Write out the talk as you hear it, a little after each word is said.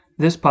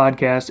This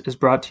podcast is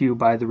brought to you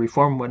by the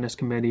Reformed Witness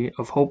Committee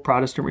of Hope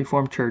Protestant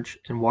Reformed Church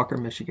in Walker,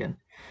 Michigan.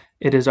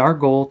 It is our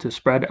goal to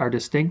spread our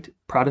distinct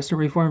Protestant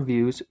Reformed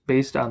views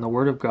based on the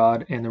Word of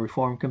God and the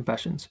Reformed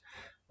Confessions.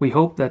 We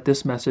hope that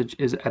this message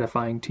is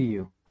edifying to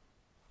you.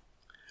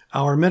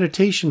 Our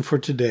meditation for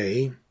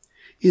today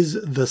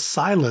is the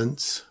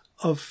silence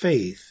of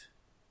faith.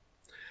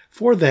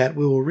 For that,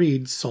 we will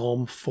read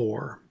Psalm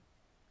 4.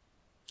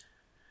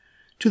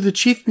 To the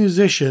chief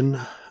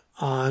musician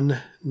on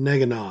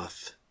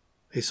Neginoth,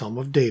 a psalm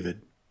of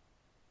David.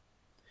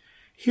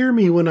 Hear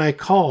me when I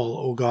call,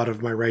 O God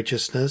of my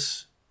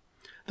righteousness.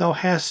 Thou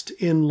hast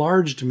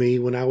enlarged me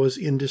when I was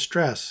in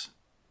distress.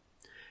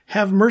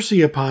 Have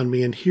mercy upon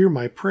me and hear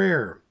my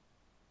prayer.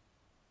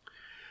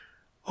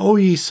 O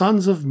ye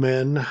sons of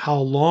men, how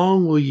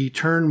long will ye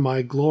turn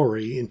my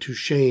glory into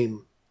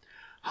shame?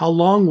 How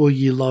long will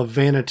ye love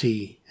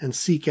vanity and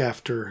seek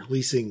after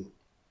leasing?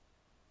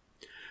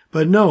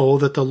 But know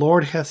that the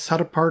Lord hath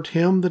set apart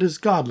him that is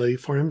godly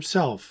for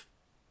himself.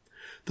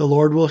 The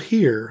Lord will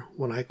hear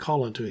when I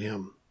call unto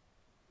him.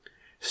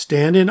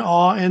 Stand in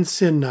awe and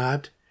sin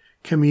not.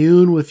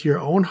 Commune with your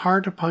own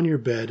heart upon your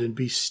bed and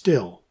be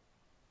still.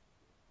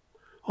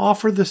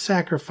 Offer the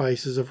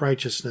sacrifices of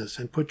righteousness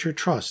and put your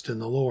trust in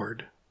the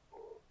Lord.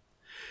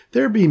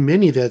 There be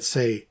many that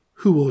say,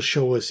 Who will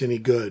show us any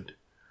good?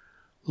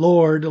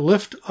 Lord,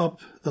 lift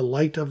up the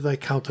light of thy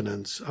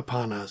countenance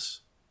upon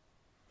us.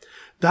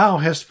 Thou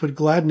hast put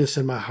gladness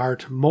in my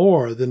heart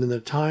more than in the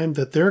time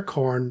that their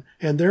corn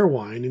and their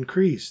wine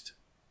increased.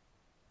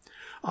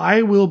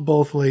 I will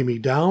both lay me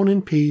down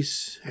in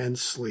peace and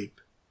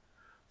sleep,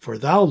 for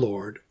thou,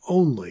 Lord,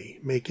 only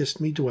makest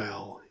me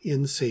dwell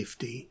in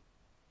safety.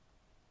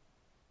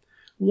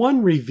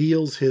 One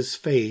reveals his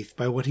faith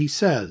by what he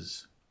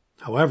says.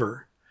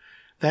 However,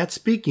 that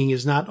speaking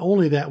is not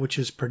only that which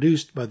is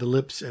produced by the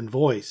lips and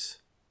voice.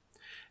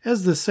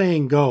 As the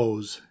saying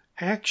goes,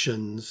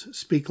 actions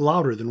speak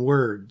louder than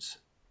words.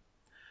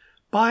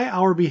 By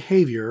our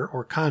behavior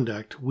or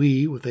conduct,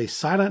 we, with a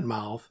silent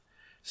mouth,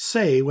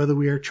 say whether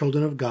we are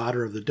children of God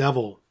or of the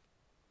devil.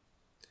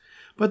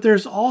 But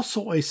there's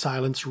also a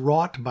silence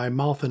wrought by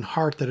mouth and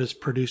heart that is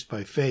produced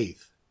by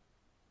faith.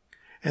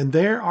 And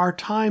there are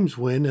times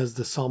when, as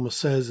the psalmist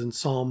says in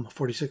Psalm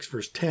 46,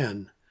 verse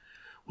 10,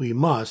 we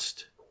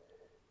must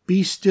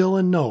be still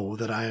and know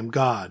that I am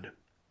God.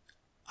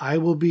 I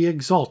will be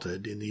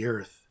exalted in the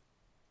earth.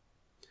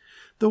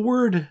 The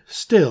word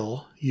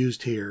still,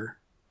 used here,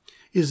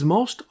 is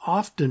most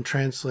often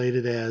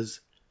translated as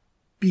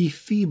be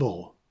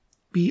feeble,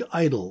 be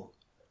idle,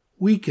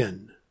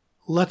 weaken,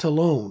 let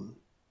alone,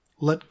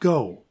 let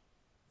go,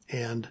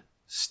 and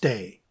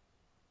stay.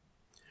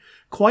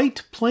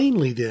 Quite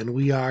plainly, then,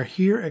 we are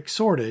here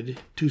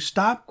exhorted to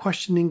stop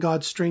questioning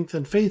God's strength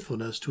and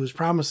faithfulness to his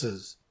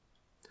promises.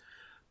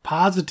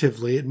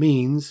 Positively, it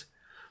means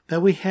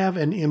that we have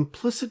an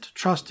implicit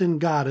trust in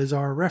God as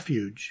our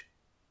refuge.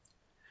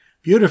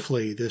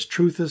 Beautifully, this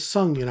truth is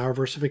sung in our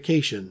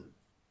versification.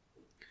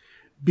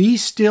 Be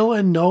still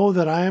and know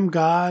that I am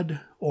God,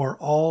 o'er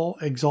all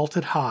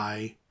exalted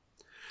high.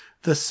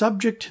 The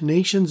subject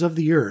nations of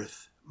the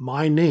earth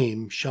my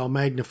name shall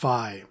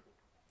magnify.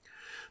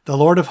 The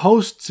Lord of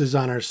hosts is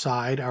on our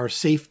side, our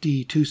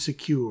safety to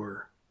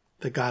secure.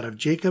 The God of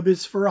Jacob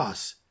is for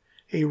us,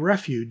 a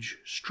refuge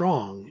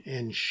strong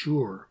and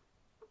sure.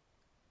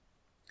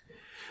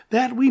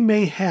 That we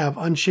may have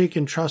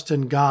unshaken trust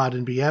in God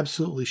and be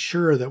absolutely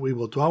sure that we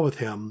will dwell with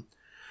him,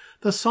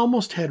 the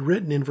psalmist had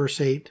written in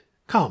verse 8,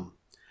 Come,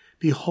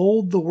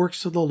 behold the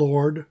works of the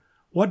Lord,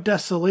 what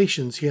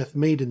desolations he hath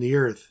made in the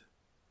earth.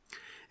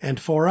 And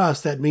for us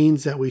that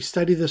means that we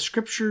study the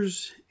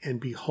Scriptures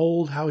and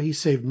behold how he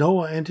saved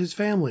Noah and his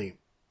family,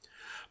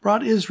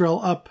 brought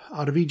Israel up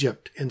out of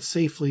Egypt and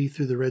safely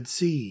through the Red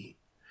Sea,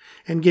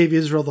 and gave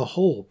Israel the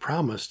whole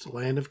promised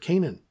land of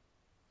Canaan.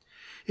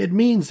 It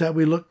means that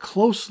we look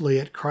closely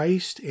at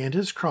Christ and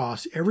his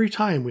cross every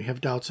time we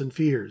have doubts and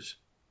fears.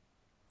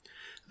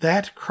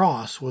 That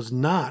cross was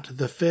not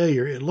the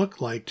failure it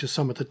looked like to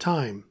some at the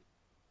time.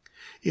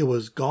 It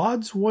was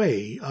God's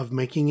way of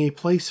making a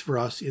place for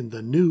us in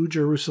the New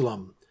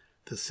Jerusalem,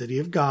 the city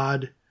of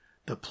God,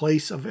 the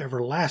place of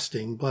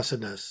everlasting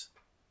blessedness.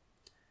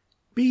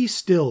 Be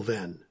still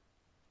then.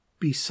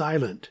 Be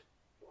silent.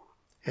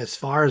 As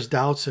far as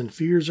doubts and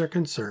fears are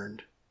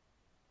concerned,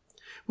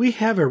 we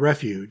have a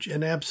refuge,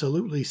 an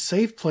absolutely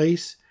safe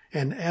place,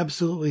 an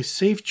absolutely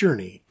safe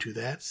journey to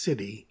that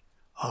city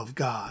of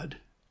God.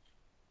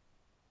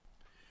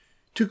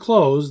 To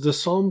close, the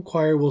Psalm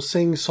Choir will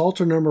sing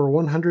Psalter number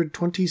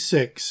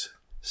 126,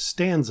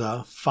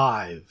 stanza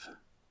 5.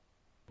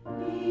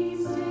 Thank you.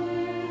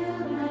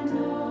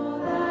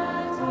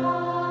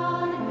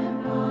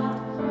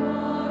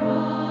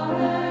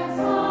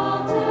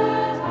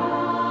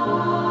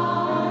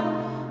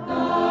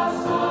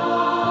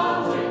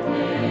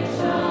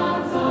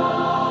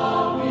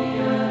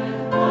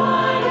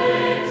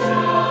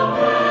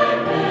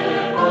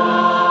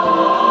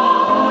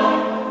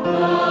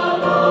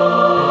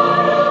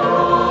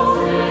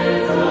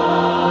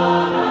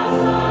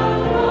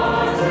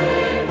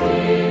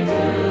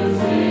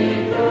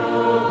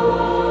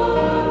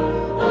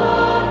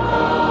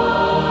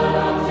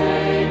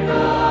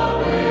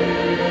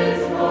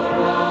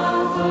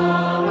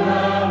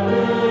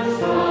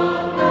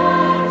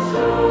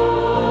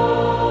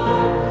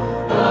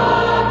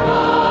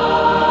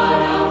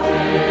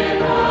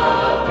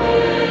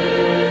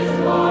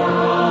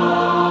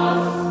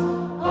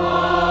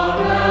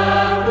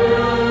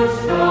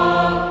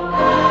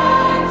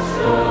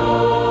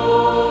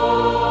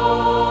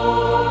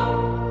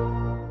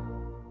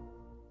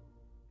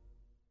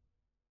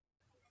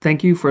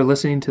 Thank you for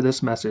listening to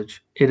this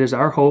message. It is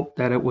our hope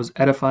that it was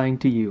edifying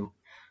to you.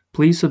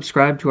 Please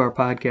subscribe to our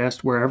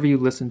podcast wherever you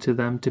listen to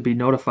them to be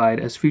notified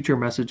as future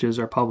messages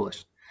are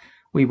published.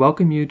 We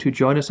welcome you to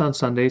join us on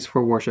Sundays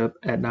for worship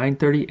at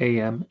 9:30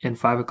 a.m. and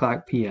 5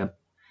 o'clock p.m.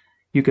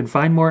 You can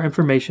find more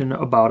information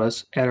about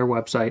us at our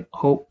website,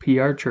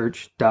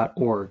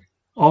 hopeprchurch.org.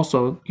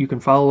 Also, you can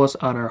follow us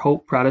on our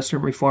Hope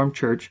Protestant Reformed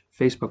Church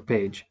Facebook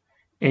page.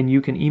 And you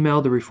can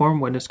email the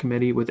Reformed Witness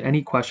Committee with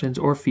any questions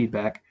or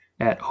feedback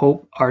at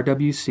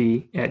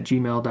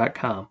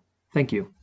hoperwc@gmail.com. Thank you.